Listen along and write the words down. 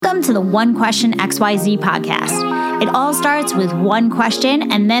Welcome to the One Question XYZ podcast. It all starts with one question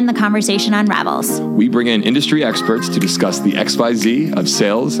and then the conversation unravels. We bring in industry experts to discuss the XYZ of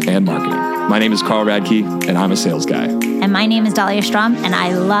sales and marketing. My name is Carl Radke, and I'm a sales guy. And my name is Dahlia Strom, and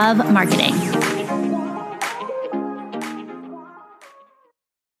I love marketing.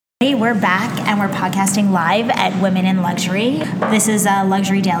 Hey, we're back and we're podcasting live at Women in Luxury. This is a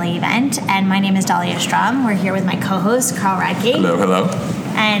Luxury Daily event, and my name is Dahlia Strom. We're here with my co-host, Carl Radke. Hello.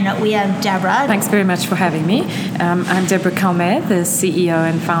 And we have Deborah. Thanks very much for having me. I'm Deborah Calmer, the CEO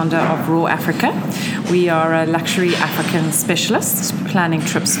and founder of Raw Africa. We are a luxury African specialist, planning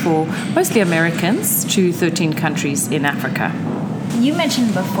trips for mostly Americans to 13 countries in Africa. You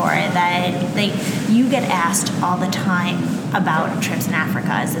mentioned before that you get asked all the time about trips in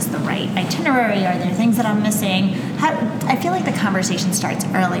Africa. Is this the right itinerary? Are there things that I'm missing? I feel like the conversation starts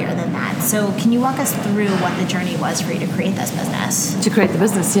earlier than that. So can you walk us through what the journey was for you to create this business? To create the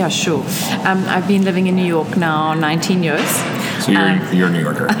business, yeah, sure. I've been living in New York now 19 years. So you're a New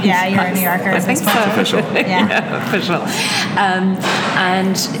Yorker. Yeah, you're a New Yorker. I think so. Official. Yeah, official.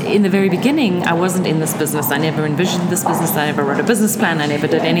 And in the very beginning, I wasn't in this business. I never envisioned this business. I never wrote a business plan. I never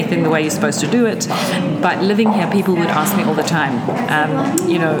did anything the way you're supposed to do it. But living here, people would ask me all the time,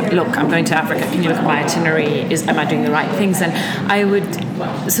 look, I'm going to Africa. Can you look at my itinerary? Am I doing the right things? And I would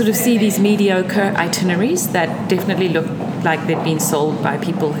sort of see these mediocre itineraries that definitely look like they'd been sold by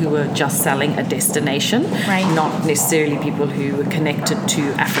people who were just selling a destination, right. Not necessarily people who were connected to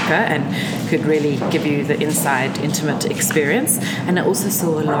Africa and could really give you the inside, intimate experience. And I also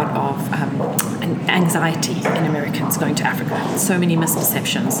saw a lot of anxiety in Americans going to Africa. So many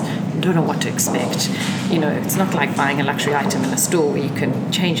misperceptions. You don't know what to expect. It's not like buying a luxury item in a store where you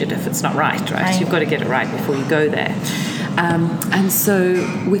can change it if it's not right? You've got to get it right before you go there. And so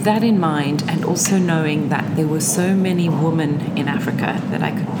with that in mind, and also knowing that there were so many women in Africa that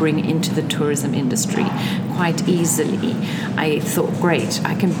I could bring into the tourism industry quite easily, I thought, great,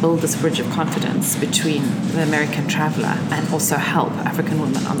 I can build this bridge of confidence between the American traveler and also help African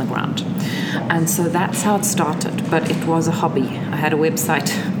women on the ground. And so that's how it started. But it was a hobby. I had a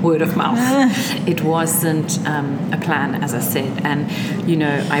website, word of mouth. It wasn't a plan, as I said. And,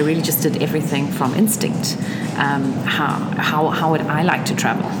 I really just did everything from instinct. How would I like to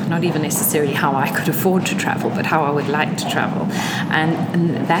travel? Not even necessarily how I could afford to travel, but how I would like to travel.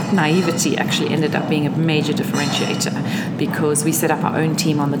 And that naivety actually ended up being a major differentiator, because we set up our own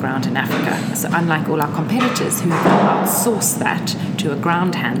team on the ground in Africa. So unlike all our competitors who have outsourced that to a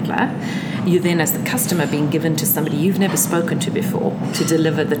ground handler, you then, as the customer, being given to somebody you've never spoken to before to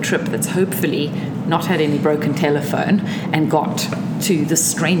deliver the trip that's hopefully not had any broken telephone and got to the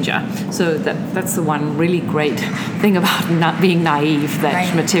stranger. So that's the one really great thing about not being naive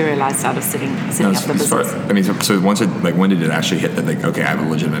that materialized out of setting up the business. So once when did it actually hit that, okay, I have a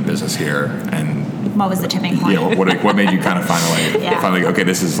legitimate business here? And what was the tipping point? Yeah, what made you kind of finally, okay,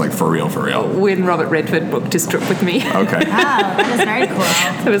 this is like for real? When Robert Redford booked his trip with me. Okay. Wow, that was very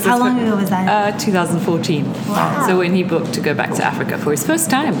cool. How long ago was that? 2014. Wow. So when he booked to go back to Africa for his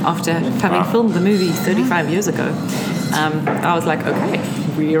first time after having filmed the movie 35 years ago, I was like, okay,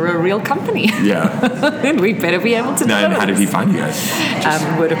 we're a real company. Yeah. And we better be able to do And how did he find you guys?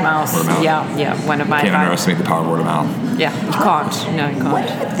 Word of mouth. Yeah. One of my... Can't underestimate the power of word of mouth. Yeah, you can't. No, you can't. What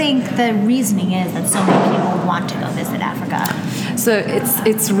do you think the reasoning is that so many people want to go visit Africa? So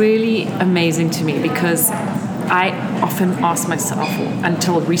it's really amazing to me, because I often ask myself,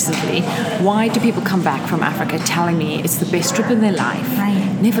 until recently, why do people come back from Africa telling me it's the best trip in their life? Right.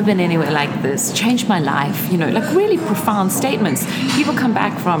 Never been anywhere like this, changed my life, like really profound statements. People come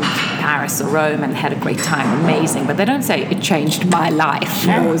back from Paris or Rome and had a great time, amazing, but they don't say it changed my life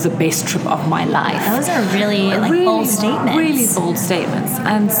or it was the best trip of my life. Those are really bold statements. Really bold statements.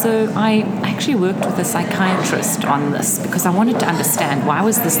 And so I actually worked with a psychiatrist on this, because I wanted to understand, why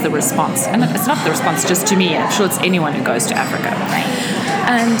was this the response? And it's not the response just to me, I'm sure it's anyone who goes to Africa. Right.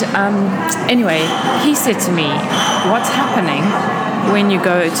 And anyway, he said to me, what's happening when you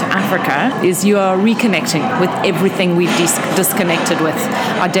go to Africa is you are reconnecting with everything we've disconnected with.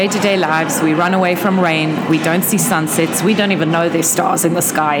 Our day-to-day lives, we run away from rain, we don't see sunsets, we don't even know there's stars in the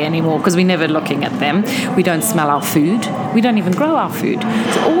sky anymore because we're never looking at them. We don't smell our food, we don't even grow our food.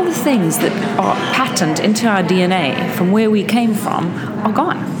 So all the things that are patterned into our DNA from where we came from are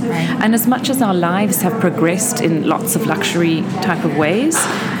gone. Right. And as much as our lives have progressed in lots of luxury type of ways,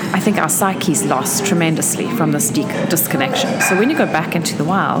 I think our psyche's lost tremendously from this disconnection. So when you go back into the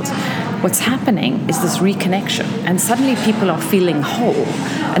wild, what's happening is this reconnection, and suddenly people are feeling whole,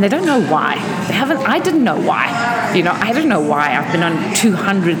 and they don't know why. I didn't know why. I don't know why. I've been on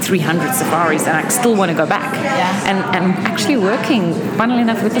 200, 300 safaris, and I still want to go back. Yeah. And I'm actually working, funnily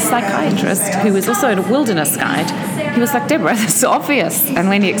enough, with a psychiatrist who is also a wilderness guide. He was like, Deborah, this is obvious. And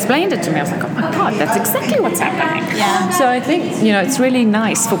when he explained it to me, I was like, oh my God, that's exactly what's happening. Yeah. So I think, it's really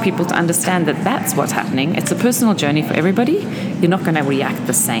nice for people to understand that that's what's happening. It's a personal journey for everybody. You're not going to react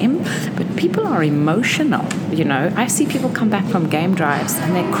the same, but people are emotional. I see people come back from game drives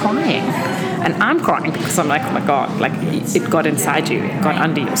and they're crying. And I'm crying because I'm like, oh my God, like it got inside you, it got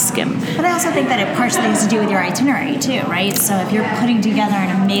under your skin. But I also think that it partially has to do with your itinerary too, right? So if you're putting together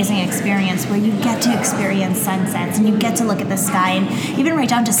an amazing experience where you get to experience sunsets and you get to look at the sky and even right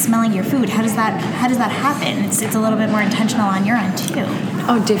down to smelling your food, how does that happen? It's a little bit more intentional on your end too.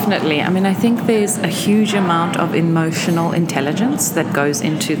 Oh, definitely. I mean, I think there's a huge amount of emotional intelligence that goes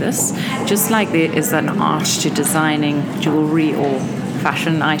into this. Just like there is an art to designing jewelry or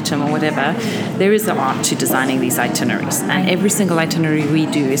fashion item or whatever, there is an art to designing these itineraries, and every single itinerary we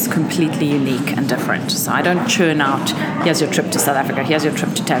do is completely unique and different. So I don't churn out, here's your trip to South Africa, here's your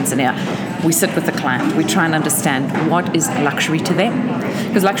trip to Tanzania. We sit with the client, we try and understand what is luxury to them,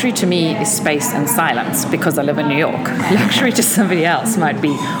 because luxury to me is space and silence, because I live in New York. Luxury to somebody else might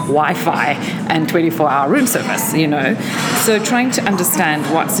be Wi-Fi and 24-hour room service, So trying to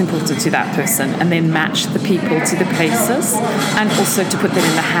understand what's important to that person and then match the people to the places, and also to put them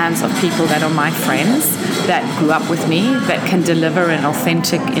in the hands of people that are my friends, that grew up with me, that can deliver an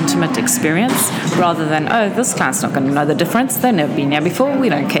authentic, intimate experience, rather than, this client's not going to know the difference, they've never been here before, we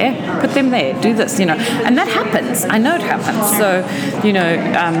don't care, put them there, do this, and that happens. I know it happens. So,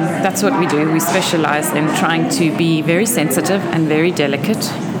 that's what we do. We specialize in trying to be very sensitive and very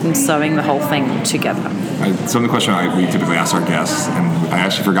delicate in sewing the whole thing together. Some of the questions we typically ask our guests, and I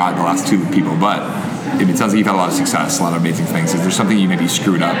actually forgot the last two people, but it sounds like you've had a lot of success, a lot of amazing things. Is there something you maybe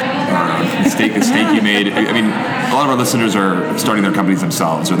screwed up, or a mistake you made? I mean, a lot of our listeners are starting their companies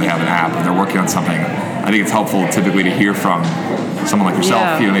themselves, or they have an app, and they're working on something. I think it's helpful typically to hear from someone like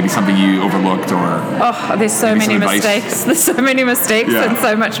yourself, maybe something you overlooked, or there's so many mistakes. There's so many mistakes and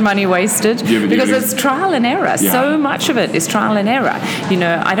so much money wasted because it's trial and error. Yeah. So much of it is trial and error.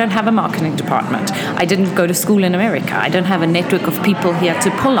 I don't have a marketing department. I didn't go to school in America. I don't have a network of people here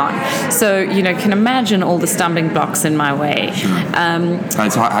to pull on. So can imagine all the stumbling blocks in my way. Sure.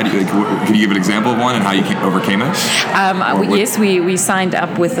 So how do you? Can you give an example of one and how you overcame it? Yes, we signed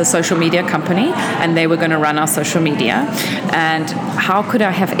up with a social media company, and they were going to run our social media. And how could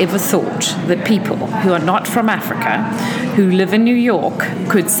I have ever thought that people who are not from Africa, who live in New York,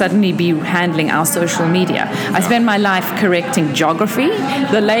 could suddenly be handling our social media? I spent my life correcting geography.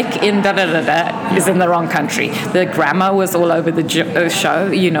 The lake in da-da-da-da is in the wrong country. The grammar was all over the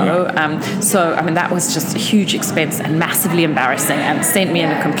show, So, that was just a huge expense and massively embarrassing, and sent me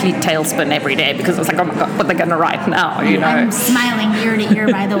in a complete tailspin every day, because I was like, oh my God, what are they going to write now? I'm smiling ear to ear,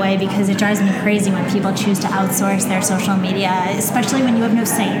 by the way, because it drives me crazy when people choose to outsource their social media, especially when you have no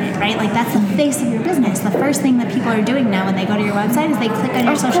say in it, right? Like, that's the face of your business. The first thing that people are doing now when they go to your website is they click on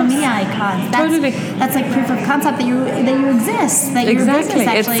your social media icons. That's like proof of concept that you exist. That your business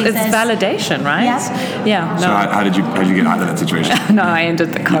actually exists. It's validation, right? Yeah. So how did you get out of that situation? No, I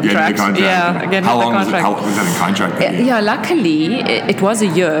ended the contract. How long was that in contract? Luckily it was a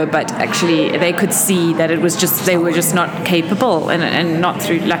year, but actually they could see that it was just, they were just not capable, and not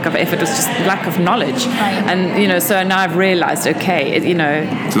through lack of effort, it was just lack of knowledge. Right. And so now I've realized, okay,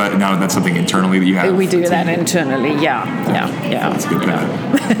 So now that's something internally that you have? We do that internally, yeah. That's good.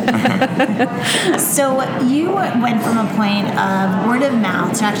 So you went from a point of word of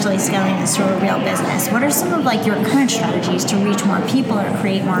mouth to actually scaling this to a real business. What are some of your current strategies to reach more people or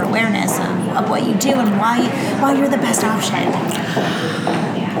create more awareness of what you do and why you're the best option?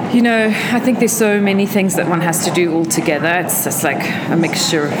 I think there's so many things that one has to do all together. It's just like a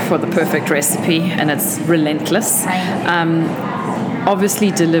mixture for the perfect recipe, and it's relentless. Right. Obviously,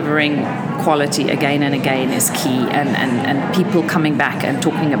 delivering quality again and again is key, and people coming back and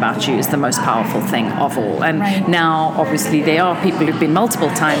talking about you is the most powerful thing of all. And now, obviously, there are people who've been multiple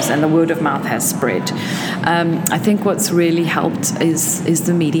times, and the word of mouth has spread. I think what's really helped is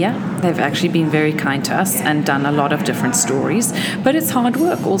the media. They've actually been very kind to us and done a lot of different stories, but it's hard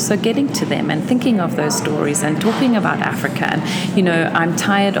work also getting to them and thinking of those stories and talking about Africa. And I'm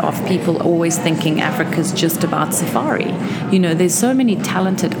tired of people always thinking Africa's just about safari. There's so many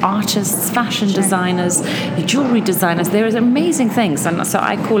talented artists, fashion designers, jewelry designers. There are amazing things, and so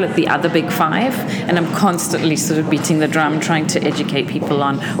I call it the other big five, and I'm constantly sort of beating the drum, trying to educate people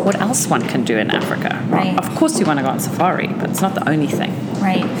on what else one can do in Africa. Right. Of course you want to go on safari, but it's not the only thing.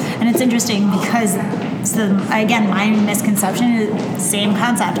 Right. And it's interesting because, so again, my misconception is same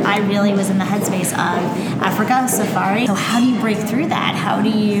concept. I really was in the headspace of Africa, safari. So how do you break through that? How do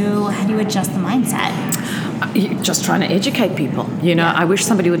you adjust the mindset? You're just trying to educate people. I wish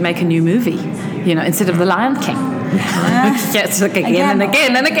somebody would make a new movie, instead of The Lion King. Yes, again and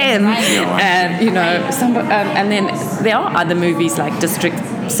again and again. Right. And, and then there are other movies like District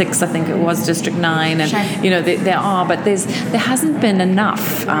 6, I think it was, District 9, and Sure. there are, but there hasn't been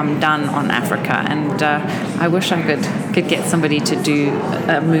enough done on Africa, and I wish I could get somebody to do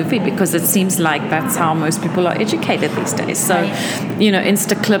a movie, because it seems like that's how most people are educated these days. So, Right.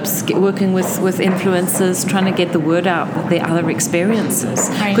 Insta clips, working with influencers, trying to get the word out that there are other experiences,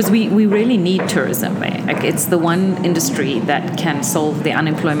 Right. because we really need tourism there. Like, it's the one industry that can solve the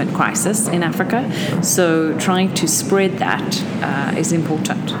unemployment crisis in Africa. So trying to spread that is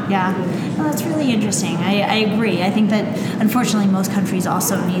important. Yeah, well, that's really interesting. I agree. I think that unfortunately most countries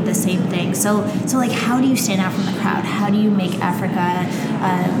also need the same thing. So like, how do you stand out from the crowd? How do you make Africa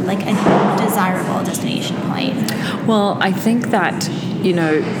like a desirable destination point? Well, I think that,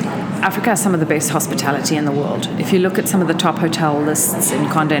 Africa has some of the best hospitality in the world. If you look at some of the top hotel lists in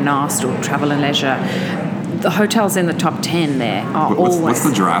Condé Nast or Travel and Leisure, the hotels in the top 10 there are always... What's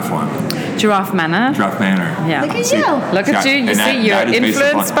the Giraffe one? Giraffe Manor. Giraffe Manor. Yeah. Look at you. Look at you. You see, you're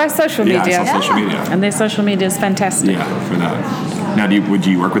influenced by social media. Yeah, it's on social media. And their social media is fantastic. Yeah, for that. Now, would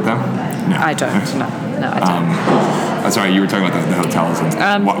you work with them? No. I don't. No, I don't. Sorry, you were talking about the hotels. And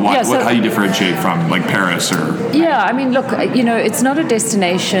how do you differentiate from like Paris or? Yeah, I mean, look, it's not a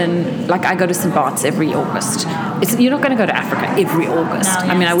destination. Like, I go to St. Bart's every August. You're not going to go to Africa every August. No,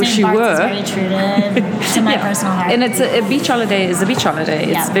 yeah. I mean, I wish you were. It's very true to my personal heart. And it's a beach holiday is a beach holiday.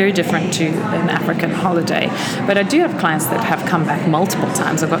 It's Yeah. very different to an African holiday. But I do have clients that have come back multiple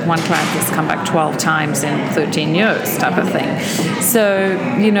times. I've got one client that's come back 12 times in 13 years type of thing. So,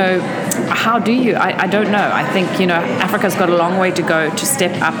 how do you? I don't know. I think, Africa's got a long way to go to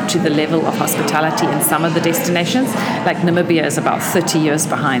step up to the level of hospitality in some of the destinations. Like Namibia is about 30 years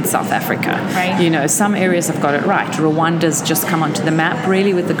behind South Africa. Right. Some areas have got it right. Rwanda's just come onto the map,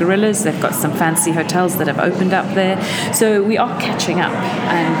 really, with the gorillas. They've got some fancy hotels that have opened up there. So we are catching up.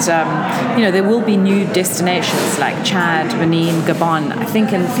 And, there will be new destinations like Chad, Benin, Gabon. I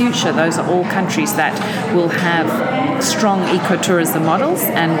think in the future, those are all countries that will have strong ecotourism models.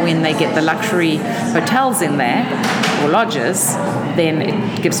 And when they get the luxury hotels in there, or lodges, then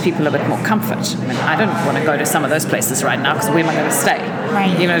it gives people a bit more comfort. I mean, I don't want to go to some of those places right now, because where am I going to stay?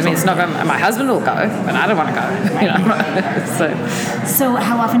 Right. You know what I mean? It's not going, my husband will go, but I don't want to go. So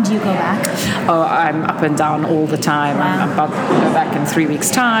how often do you go back? Oh, I'm up and down all the time. Wow. I'm about to go back in 3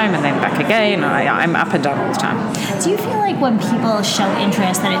 weeks' time, and then back again. I'm up and down all the time. Do you feel like when people show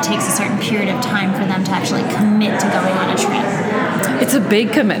interest that it takes a certain period of time for them to actually commit to going on a trip? It's a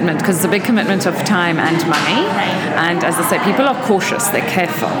big commitment, because it's a big commitment of time and money. Right. And as I say, people are cautious, they're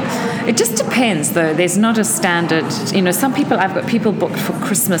careful. It just depends, though. There's not a standard, I've got people booked for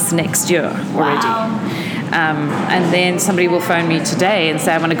Christmas next year already. Wow. And then somebody will phone me today and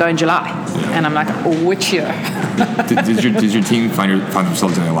say, I want to go in July. Yeah. And I'm like, which year? Did your team find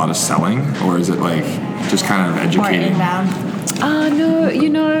themselves doing a lot of selling, or is it like just kind of Or educating? inbound?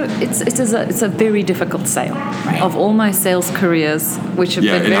 No, it's a very difficult sale. Right. Of all my sales careers, which have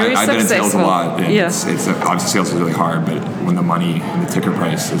been very I've been in successful. sales a lot. And Yeah. it's obviously sales is really hard, but when the money and the sticker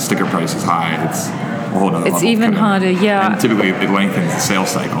price is high, it's a whole other level. It's even harder, yeah. And typically, it lengthens the sales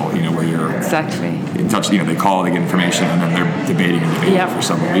cycle. Where you're Exactly. in touch. They call, they get information, and then they're debating Yep. for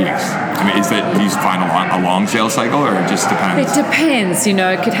several weeks. I mean, do you find a long sales cycle, or it just depends? It depends,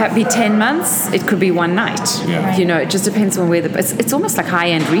 it could be 10 months, it could be one night. Yeah. Right. It just depends on where it's almost like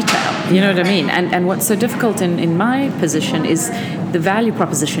high-end retail, you know what I mean? And what's so difficult in my position is the value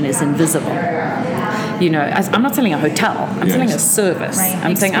proposition is invisible. I'm not selling a hotel, I'm selling a service. Right.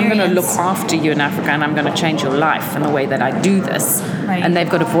 I'm saying I'm going to look Experience. after you in Africa, and I'm going to change your life in the way that I do this. Right. And they've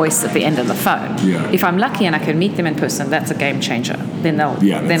got a voice at the end of the phone. Yeah. If I'm lucky and I can meet them in person, that's a game changer. Then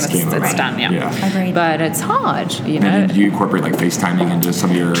that's game over. it's done, yeah. Agreed. But it's hard, And do you incorporate like FaceTiming into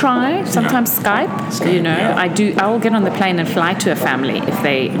some of your? Try sometimes Skype. Yeah. I will get on the plane and fly to a family if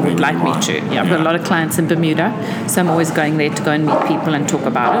they would like me want. to. Yeah, I've got a lot of clients in Bermuda, so I'm always going there to go and meet people and talk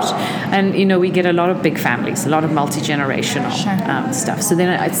about it. And we get a lot of big big families, a lot of multi-generational stuff. So then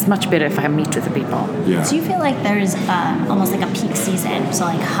it's much better if I meet with the people. Yeah. Do you feel like there's almost like a peak season? So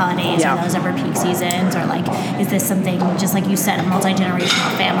like holidays, are those ever peak seasons? Or like, is this something, just like you said, a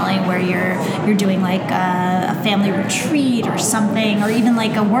multi-generational family where you're doing like a family retreat or something, or even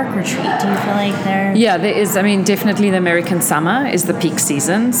like a work retreat? Do you feel like there is. I mean, definitely the American summer is the peak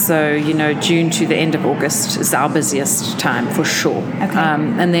season. So, June to the end of August is our busiest time for sure. Okay.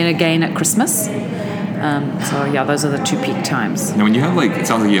 And then again at Christmas. Those are the 2 peak times. Now, when you have it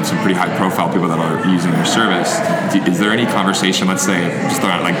sounds like you have some pretty high profile people that are using your service. Is there any conversation, let's say, just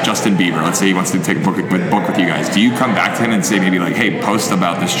like Justin Bieber, let's say he wants to take a book with you guys. Do you come back to him and say maybe like, hey, post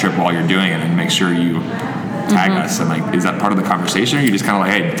about this trip while you're doing it and make sure you tag us? And is that part of the conversation? Or are you just kind of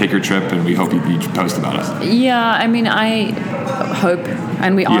like, hey, take your trip and we hope you post about us? Yeah, I mean, I hope,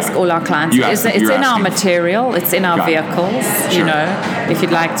 and we ask all our clients, it's in our material, it's in our vehicles, if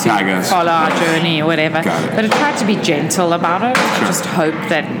you'd like to follow our journey or whatever. But I try to be gentle about it. I just hope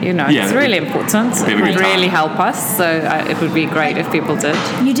that, it's really important. It would really help us. So it would be great if people did.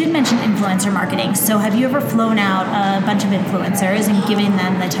 You did mention influencer marketing. So have you ever flown out a bunch of influencers and given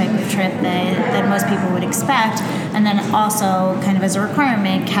them the type of trip that most people would expect, and then also kind of as a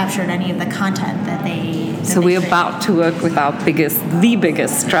requirement captured any of the content that they... So we're about to work with the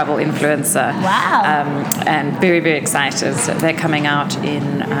biggest travel influencer. Wow. And very, very excited. So they're coming out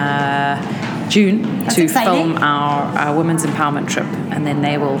in June to film our women's empowerment trip, and then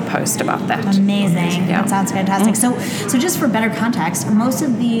they will post about that. Amazing. Yeah. That sounds fantastic. So just for better context, most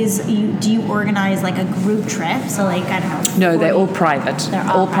of these, do you organize like a group trip? So like, I don't know. 40? No, they're all private. They're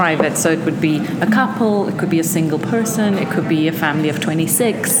all private. So it would be a couple, it could be a single person, it could be a family of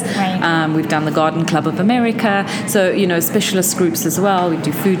 26. Right. We've done the Garden Club of America. So, specialist groups as well. We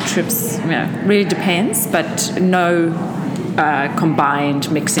do food trips. Really depends, but no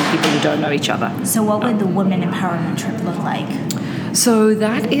combined mixing people who don't know each other. So what would the women empowerment trip look like? So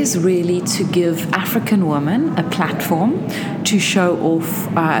that is really to give African women a platform to show off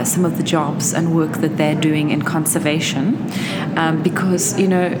some of the jobs and work that they're doing in conservation, because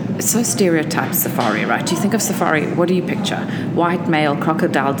it's so stereotyped safari, right? You think of safari, what do you picture? White male,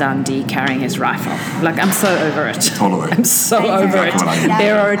 Crocodile Dundee carrying his rifle. Like, I'm so over it. Totally. I'm so over it.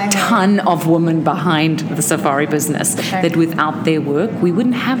 There are a ton of women behind the safari business that without their work we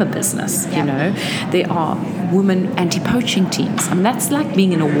wouldn't have a business. There are women anti-poaching teams. I mean, that's like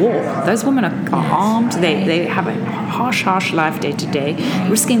being in a war. Those women are armed. They have a harsh life day to day,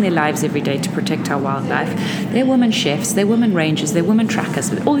 risking their lives every day to protect our wildlife. They're women chefs, they're women rangers, they're women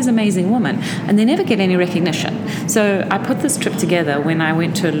trackers, all these amazing women, and they never get any recognition. So I put this trip together when I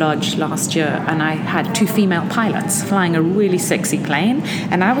went to a lodge last year, and I had 2 female pilots flying a really sexy plane,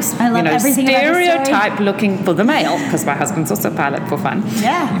 and I was stereotype looking for the male, because my husband's also a pilot for fun.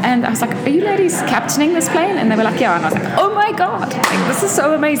 Yeah. And I was like, are you ladies captaining this plane? And they were like, yeah. And I was like, oh my God, this is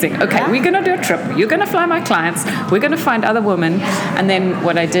so amazing. Okay, we're going to do a trip. You're going to fly my clients. We're going to find other women. And then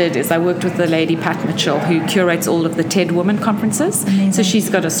what I did is I worked with the lady, Pat Mitchell, who curates all of the TED Women conferences. Amazing. So she's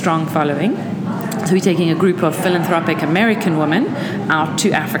got a strong following. So we're taking a group of philanthropic American women out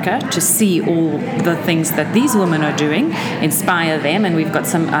to Africa to see all the things that these women are doing, inspire them, and we've got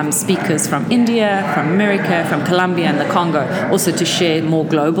some speakers from India, from America, from Colombia and the Congo, also to share more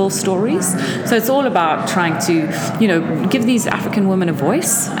global stories. So it's all about trying to, give these African women a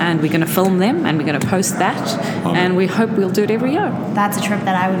voice, and we're going to film them, and we're going to post that, and we hope we'll do it every year. That's a trip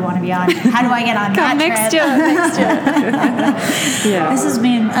that I would want to be on. How do I get on Come that trip? Next year. Yeah. This has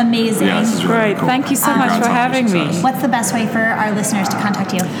been amazing. Yeah, this is really great. Cool. Thank you so much for having me. What's the best way for our listeners to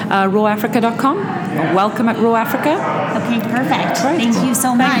contact you? rawafrica.com. Welcome at Raw Africa. Okay, perfect. Great. Thank you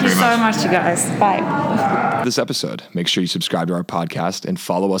so much. Thank you so much, you guys. Bye. This episode, make sure you subscribe to our podcast and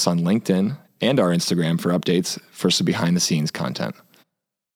follow us on LinkedIn and our Instagram for updates for some behind-the-scenes content.